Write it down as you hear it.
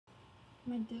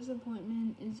My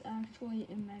disappointment is actually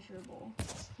immeasurable.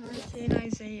 Hurricane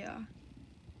Isaias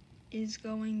is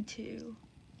going to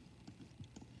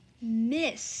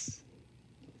miss.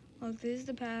 Look, this is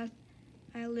the path.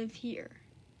 I live here.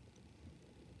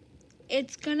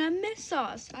 It's gonna miss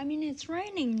us. I mean, it's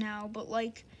raining now, but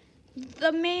like,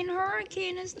 the main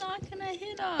hurricane is not gonna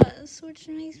hit us, which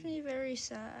makes me very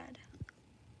sad.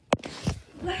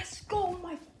 Let's go!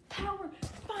 My power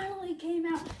finally came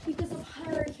out because of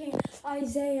Hurricane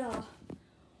Isaias.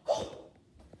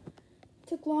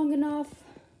 Took long enough.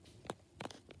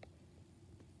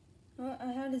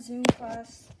 I had a Zoom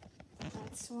class.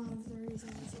 That's one of the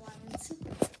reasons why I'm super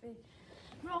happy.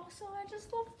 But also, I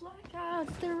just love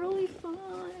blackouts. They're really fun.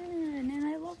 And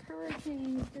I love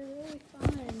hurricanes. They're really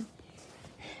fun.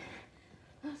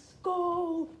 Let's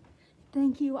go.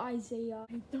 Thank you, Isaias.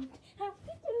 I don't have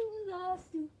to do the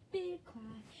stupid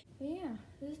class. But yeah,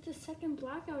 this is the second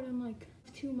blackout in like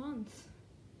 2 months.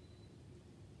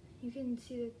 You can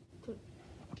see the clip.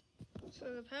 So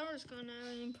the power's gone out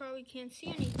and you probably can't see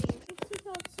anything. Let's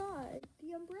look outside.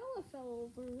 The umbrella fell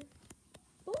over.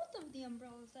 Both of the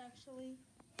umbrellas, actually.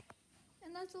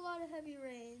 And that's a lot of heavy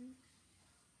rain.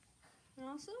 And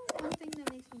also, one thing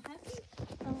that makes me happy,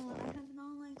 I have an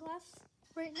online class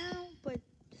right now, but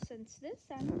since this,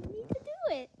 I don't need to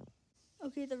do it.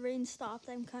 Okay, the rain stopped.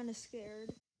 I'm kind of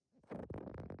scared.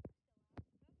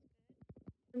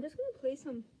 I'm just going to play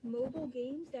some mobile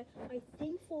games that I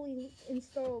thankfully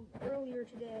installed earlier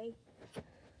today.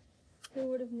 Who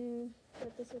would have knew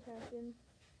that this would happen?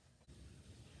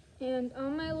 And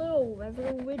on my little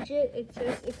weather widget, it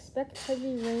says expect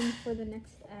heavy rain for the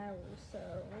next hour,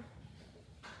 so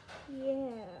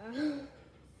yeah.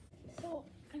 So,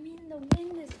 I mean, the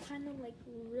wind is kind of like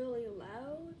really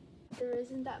loud. There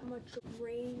isn't that much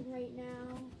rain right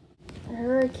now.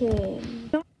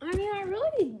 Hurricane. I mean, I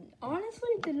really honestly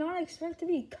did not expect to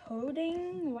be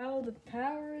coding while the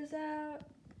power is out,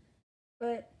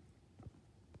 but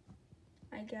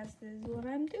I guess this is what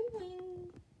I'm doing.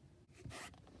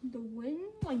 The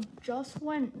wind like just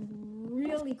went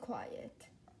really quiet.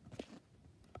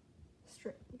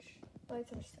 Strange.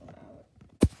 Lights are still out.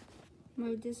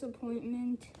 My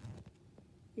disappointment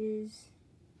is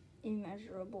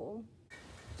immeasurable.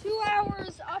 2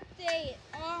 hours update.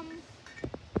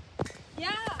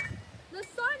 Yeah, the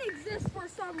sun exists for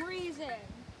some reason,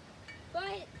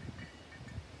 but,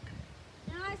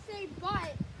 and I say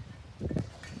but,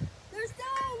 there's still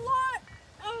a lot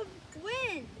of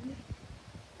wind,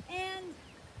 and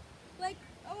like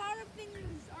a lot of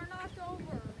things are knocked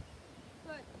over,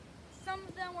 but some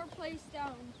of them were placed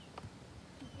down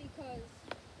because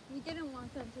we didn't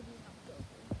want them to be knocked over.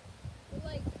 But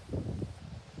like,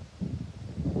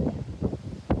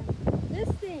 this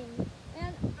thing,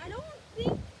 and I don't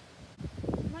think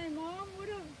my mom would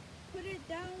have put it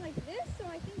down like this, so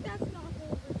I think that's knocked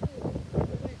over too.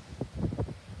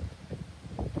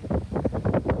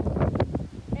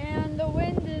 And the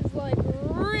wind is like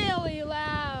really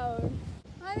loud.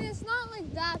 I mean, it's not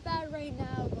like that bad right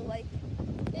now, but like,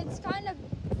 it's kind of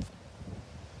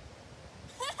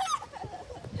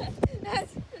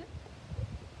that's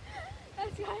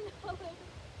kind of hilarious.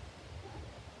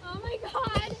 Oh my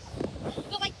god!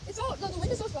 But like, it's so, the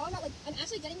wind is so strong that like, I'm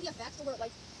actually getting the effects where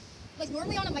like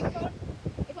normally on a microphone,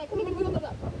 it's like, I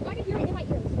can hear it in my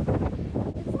ears.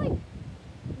 It's like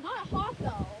not hot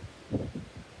though.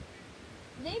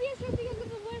 Maybe it's just because of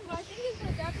the wind, but I think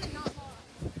it's definitely not hot.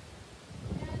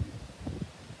 And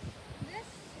this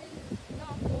is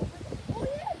not cold. Oh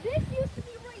yeah, this used to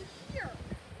be right here.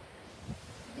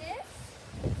 This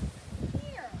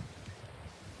here.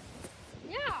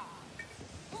 Yeah.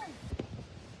 Boom.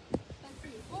 Let's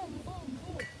see. Boom, boom,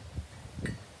 boom.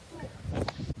 Boom.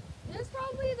 This is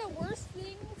probably the worst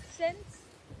thing since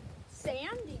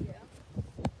Sandy.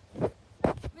 But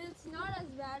it's not as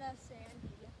bad as Sandy.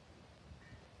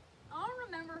 I don't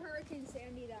remember Hurricane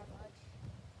Sandy that much.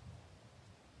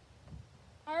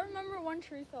 I remember one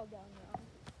tree fell down though.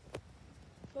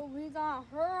 But we got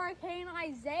Hurricane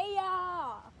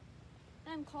Isaias.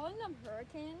 And I'm calling them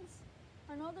hurricanes.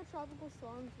 I know they're tropical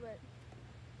storms, but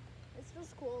it's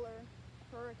just cooler.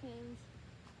 Hurricanes.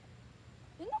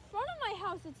 In the front of my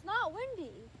house, it's not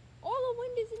windy. All the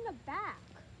wind is in the back.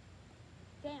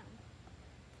 Damn.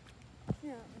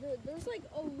 Yeah, there's like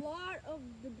a lot of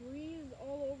debris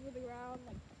all over the ground,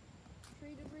 like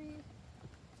tree debris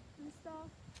and stuff.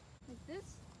 Like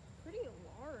this, pretty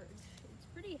large. It's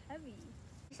pretty heavy.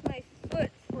 It's my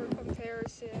foot for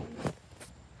comparison.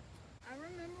 I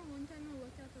remember one time I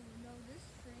looked out the window, this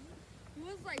thing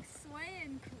was like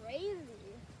swaying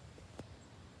crazy.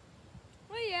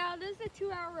 Well, yeah, this is a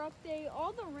 2-hour update.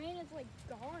 All the rain is like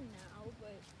gone now,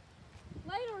 but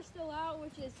light are still out,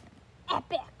 which is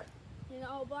epic. You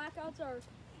know, blackouts are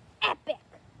epic.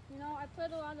 You know, I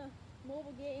played a lot of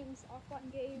mobile games,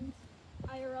 offline games,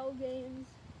 IRL games,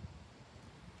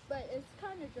 but it's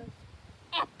kind of just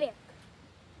epic.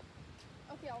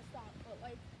 Okay, I'll stop, but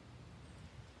like,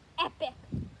 epic.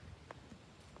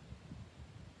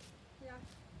 Yeah.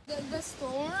 The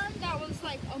storm that was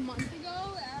like a month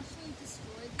ago actually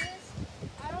destroyed this.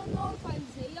 I don't know if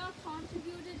Isaiah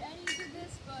contributed any to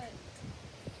this, but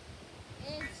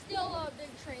it's still a big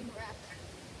train wreck.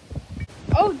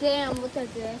 Oh damn, look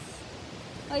at this.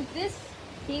 Like this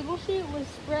cable sheet was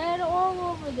spread all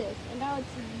over this, and now it's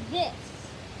this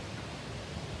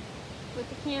with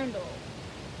the candle.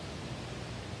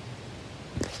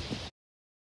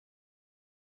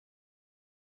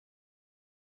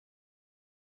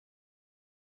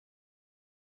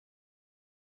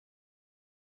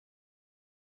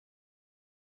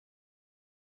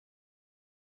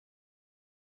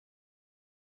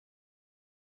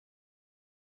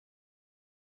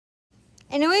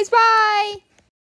 Anyways, bye!